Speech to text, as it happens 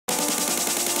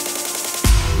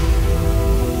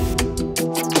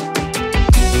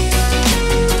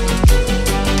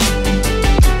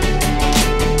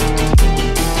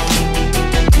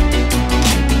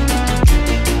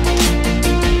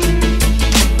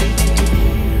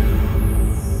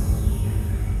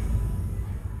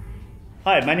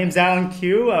Hi, my name's Alan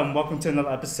Q. Welcome to another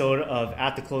episode of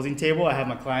At the Closing Table. I have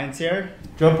my clients here.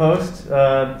 Joe Post,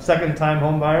 second time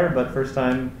home buyer, but first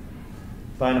time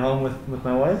buying a home with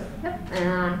my wife. Yep, and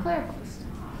I'm Claire Post.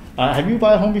 Have you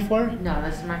bought a home before? No,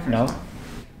 this is my first No? one.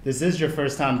 This is your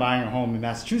first time buying a home in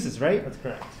Massachusetts, right? That's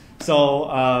correct.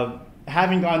 So,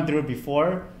 having gone through it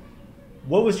before,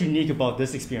 what was unique about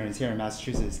this experience here in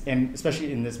Massachusetts, and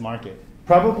especially in this market?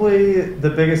 Probably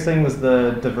the biggest thing was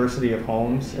the diversity of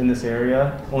homes in this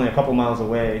area, only a couple miles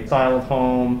away. Style of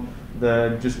home,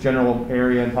 the just general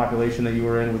area and population that you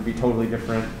were in would be totally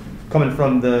different. Coming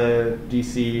from the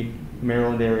DC,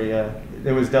 Maryland area,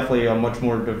 it was definitely a much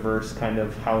more diverse kind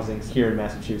of housing here in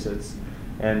Massachusetts.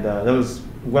 And that was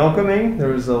welcoming. There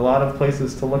was a lot of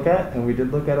places to look at, and we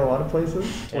did look at a lot of places.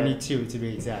 22 to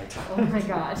be exact. Oh my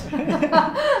god.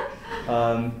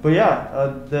 But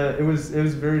yeah, it was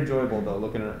very enjoyable though,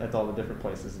 looking at all the different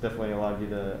places. It definitely allowed you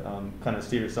to kind of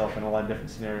see yourself in a lot of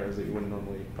different scenarios that you wouldn't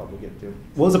normally probably get to.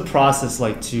 What was the process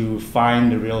like to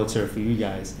find a realtor for you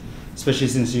guys, especially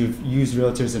since you've used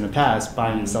realtors in the past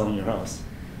buying and selling your house?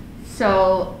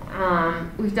 So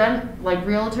we've done like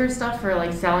realtor stuff for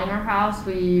like selling our house.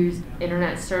 We used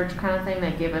internet search kind of thing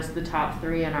that gave us the top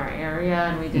 3 in our area,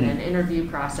 and we did an interview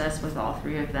process with all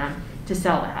 3 of them to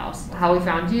sell the house. How we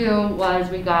found you was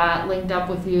we got linked up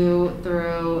with you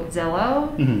through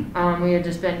Zillow. We had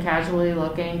just been casually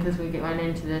looking because we went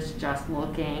into this just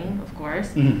looking, of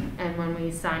course. And when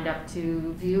we signed up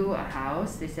to view a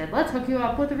house, they said, let's hook you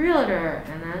up with a realtor.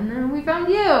 And then we found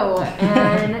you.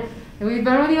 And we've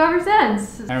been with you ever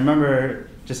since. I remember,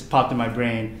 just popped in my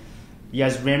brain, you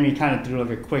guys ran me kind of through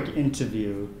like a quick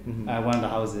interview at one of the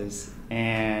houses.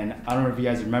 And I don't know if you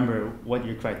guys remember what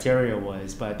your criteria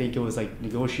was, but I think it was like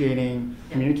negotiating,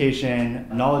 communication,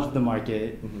 knowledge of the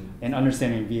market, and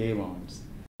understanding VA loans.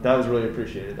 That was really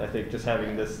appreciated. I think just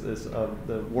having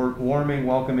the warming,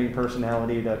 welcoming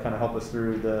personality to kind of help us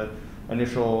through the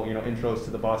initial, intros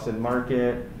to the Boston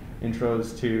market,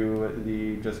 intros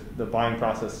to the buying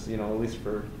process, at least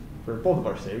for both of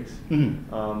our sakes.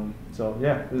 So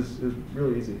yeah, it was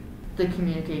really easy. The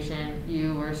communication,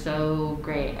 you were so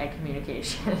great at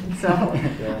communication. So,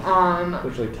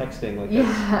 especially texting,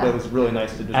 that was really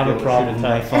nice to just. I have a problem with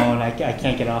my phone. I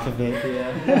can't get off of it.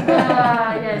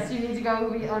 Yes, you need to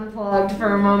go be unplugged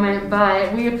for a moment,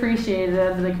 but we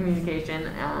appreciated the communication.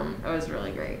 It was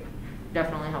really great.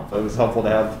 Definitely helpful. It was helpful to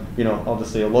have, I'll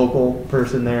just say a local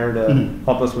person there to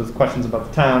help us with questions about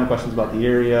the town, questions about the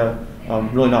area,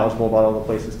 really knowledgeable about all the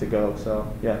places to go.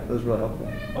 So yeah, it was really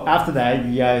helpful. After that,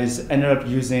 you guys ended up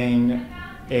using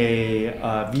a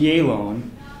VA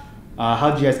loan.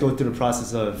 How did you guys go through the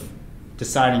process of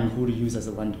deciding who to use as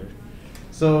a lender?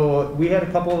 So we had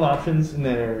a couple of options in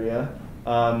that area.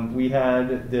 We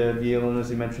had the VA loan, as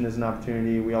you mentioned, as an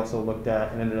opportunity. We also looked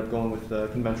at and ended up going with the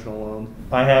conventional loan.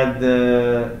 I had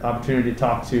the opportunity to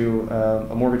talk to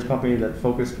a mortgage company that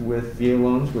focused with VA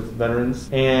loans with veterans,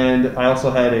 and I also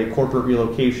had a corporate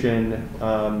relocation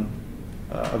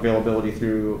availability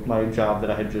through my job that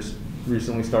I had just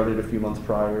recently started a few months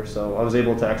prior. So I was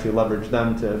able to actually leverage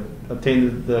them to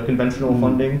obtain the conventional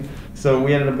funding. So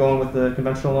we ended up going with the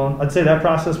conventional loan. I'd say that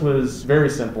process was very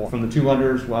simple. From the 2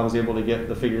 lenders, I was able to get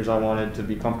the figures I wanted to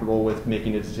be comfortable with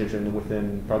making a decision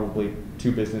within probably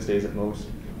 2 business days at most.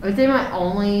 I would say my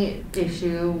only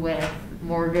issue with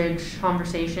mortgage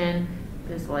conversation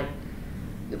is like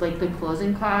the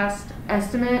closing cost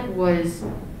estimate was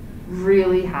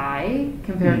really high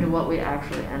compared to what we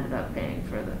actually ended up paying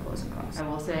for the closing costs. I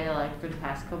will say, for the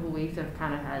past couple weeks, I've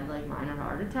kind of had minor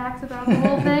heart attacks about the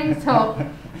whole thing. So,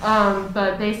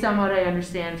 but based on what I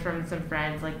understand from some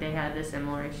friends, they had a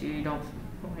similar issue.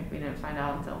 We didn't find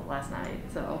out until last night.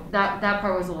 So that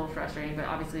part was a little frustrating, but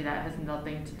obviously that has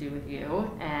nothing to do with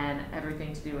you and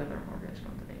everything to do with our mortgage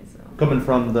company. So coming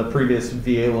from the previous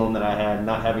VA loan that I had,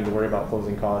 not having to worry about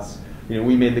closing costs,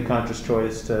 we made the conscious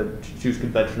choice to choose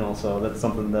conventional, so that's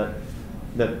something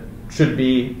that should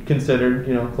be considered,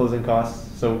 closing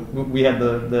costs. So we had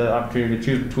the opportunity to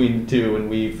choose between the 2, and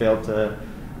we failed to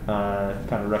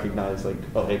kind of recognize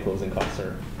hey, closing costs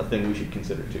are a thing we should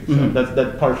consider too. So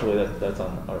that's partially that's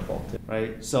on our fault too.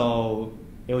 Right. So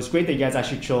it was great that you guys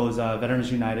actually chose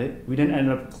Veterans United. We didn't end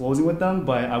up closing with them,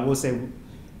 but I will say,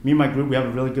 me and my group, we have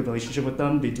a really good relationship with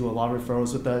them. They do a lot of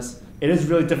referrals with us. It is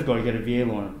really difficult to get a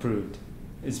VA loan approved,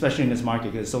 especially in this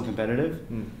market because it's so competitive.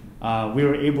 We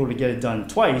were able to get it done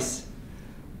twice,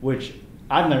 which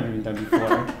I've never even done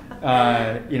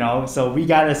before. So we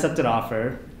got an accepted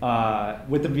offer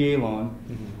with the VA loan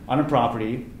on a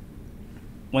property,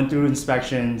 went through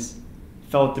inspections,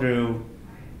 fell through,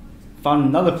 found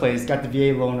another place, got the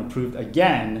VA loan approved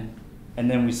again, and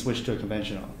then we switched to a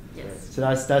conventional. Yes. So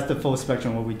that's the full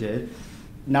spectrum of what we did.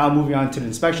 Now moving on to the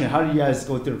inspection, how did you guys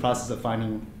go through the process of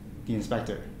finding the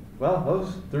inspector? Well, that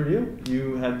was through you.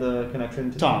 You had the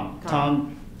connection to Tom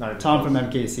from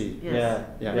MKC. Yes.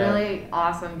 Yeah. Really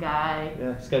awesome guy.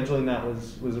 Yeah, scheduling that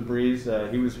was a breeze.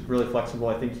 He was really flexible.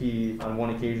 I think he, on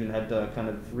one occasion, had to kind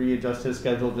of readjust his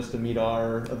schedule just to meet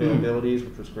our availabilities,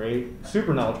 which was great.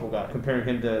 Super knowledgeable guy. Comparing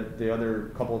him to the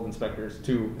other couple of inspectors,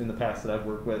 too, in the past that I've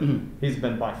worked with, he's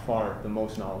been by far the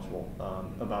most knowledgeable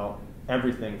about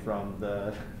everything from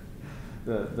the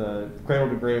cradle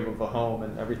to grave of a home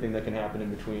and everything that can happen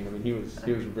in between. I mean, he was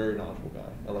a very knowledgeable guy.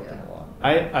 I liked him a lot.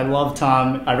 I love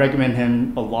Tom. I recommend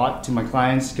him a lot to my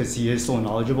clients because he is so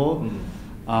knowledgeable.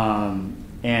 And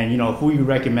who you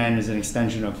recommend is an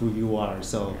extension of who you are.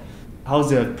 So how's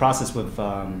the process with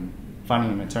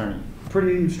finding an attorney?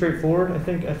 Pretty straightforward. I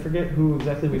think I forget who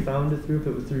exactly we found it through. If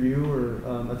it was through you or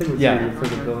I think it was through you for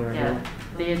the building right here.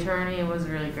 The attorney was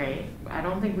really great. I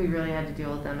don't think we really had to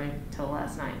deal with them until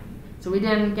last night. So we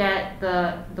didn't get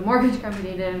the mortgage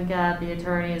company didn't get the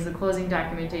attorneys, the closing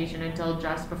documentation until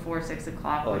just before 6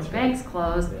 o'clock when banks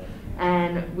closed.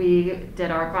 And we did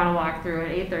our final walkthrough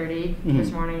at 8:30 this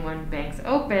morning when banks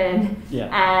opened.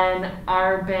 And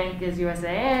our bank is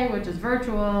USAA, which is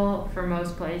virtual for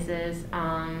most places.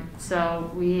 So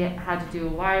we had to do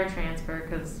a wire transfer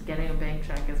because getting a bank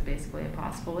check is basically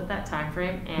impossible with that time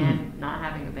frame and not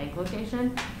having a bank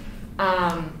location.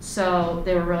 So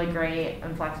they were really great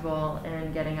and flexible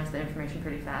in getting us the information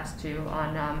pretty fast too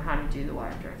on how to do the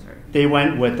wire transfer. They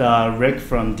went with Rick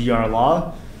from DR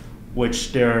Law,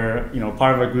 which they're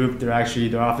part of a group. Their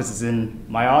office is in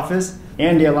my office,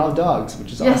 and they allow dogs,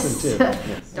 which is awesome too.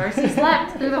 Darcy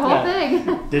slept through the whole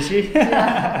thing. Did she?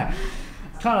 Yeah.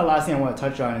 Kind of last thing I want to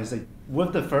touch on is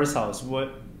with the first house,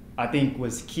 what I think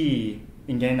was key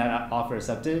in getting that offer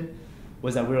accepted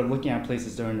was that we were looking at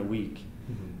places during the week.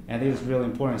 And I think it's really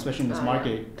important, especially in this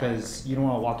market, because you don't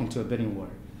want to walk into a bidding war.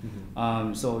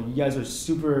 So you guys are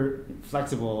super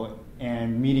flexible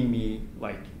and meeting me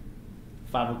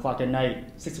 5 o'clock at night,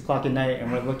 6 o'clock at night,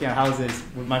 and we're looking at houses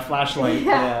with my flashlight.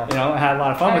 I had a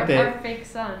lot of fun with it. Our fake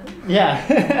sun.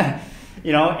 Yeah.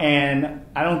 And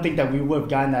I don't think that we would have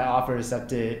gotten that offer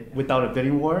accepted without a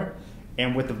bidding war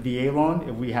and with the VA loan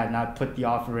if we had not put the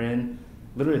offer in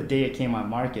literally the day it came on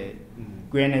market.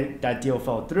 Granted, that deal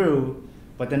fell through.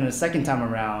 But then the second time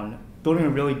around, building a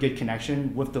really good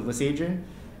connection with the list agent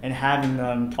and having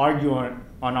them argue on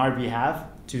our behalf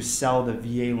to sell the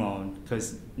VA loan,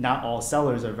 because not all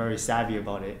sellers are very savvy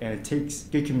about it, and it takes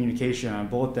good communication on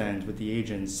both ends with the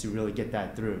agents to really get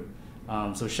that through.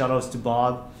 So shout outs to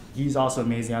Bob. He's also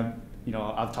amazing.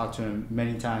 I've talked to him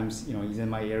many times. He's in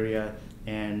my area,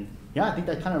 and I think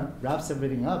that kind of wraps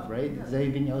everything up, right? Is there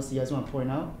anything else you guys want to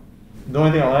point out? The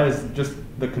only thing I'll add is just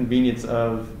the convenience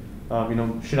of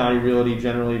Shinati Realty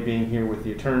generally being here with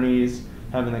the attorneys,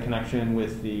 having the connection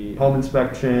with the home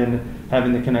inspection,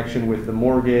 having the connection with the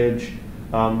mortgage,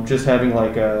 just having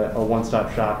a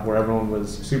one-stop shop where everyone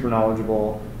was super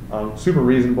knowledgeable, super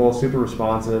reasonable, super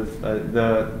responsive.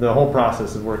 The whole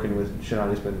process of working with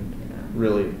Shinati's been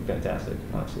really fantastic,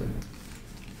 honestly.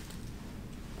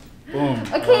 Boom.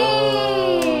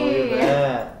 Okay.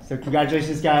 So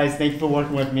congratulations, guys. Thank you for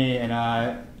working with me,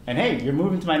 and hey, you're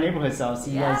moving to my neighborhood, so I'll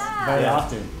see you guys very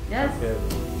often. Yes.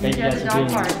 Thank you guys for being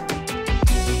here.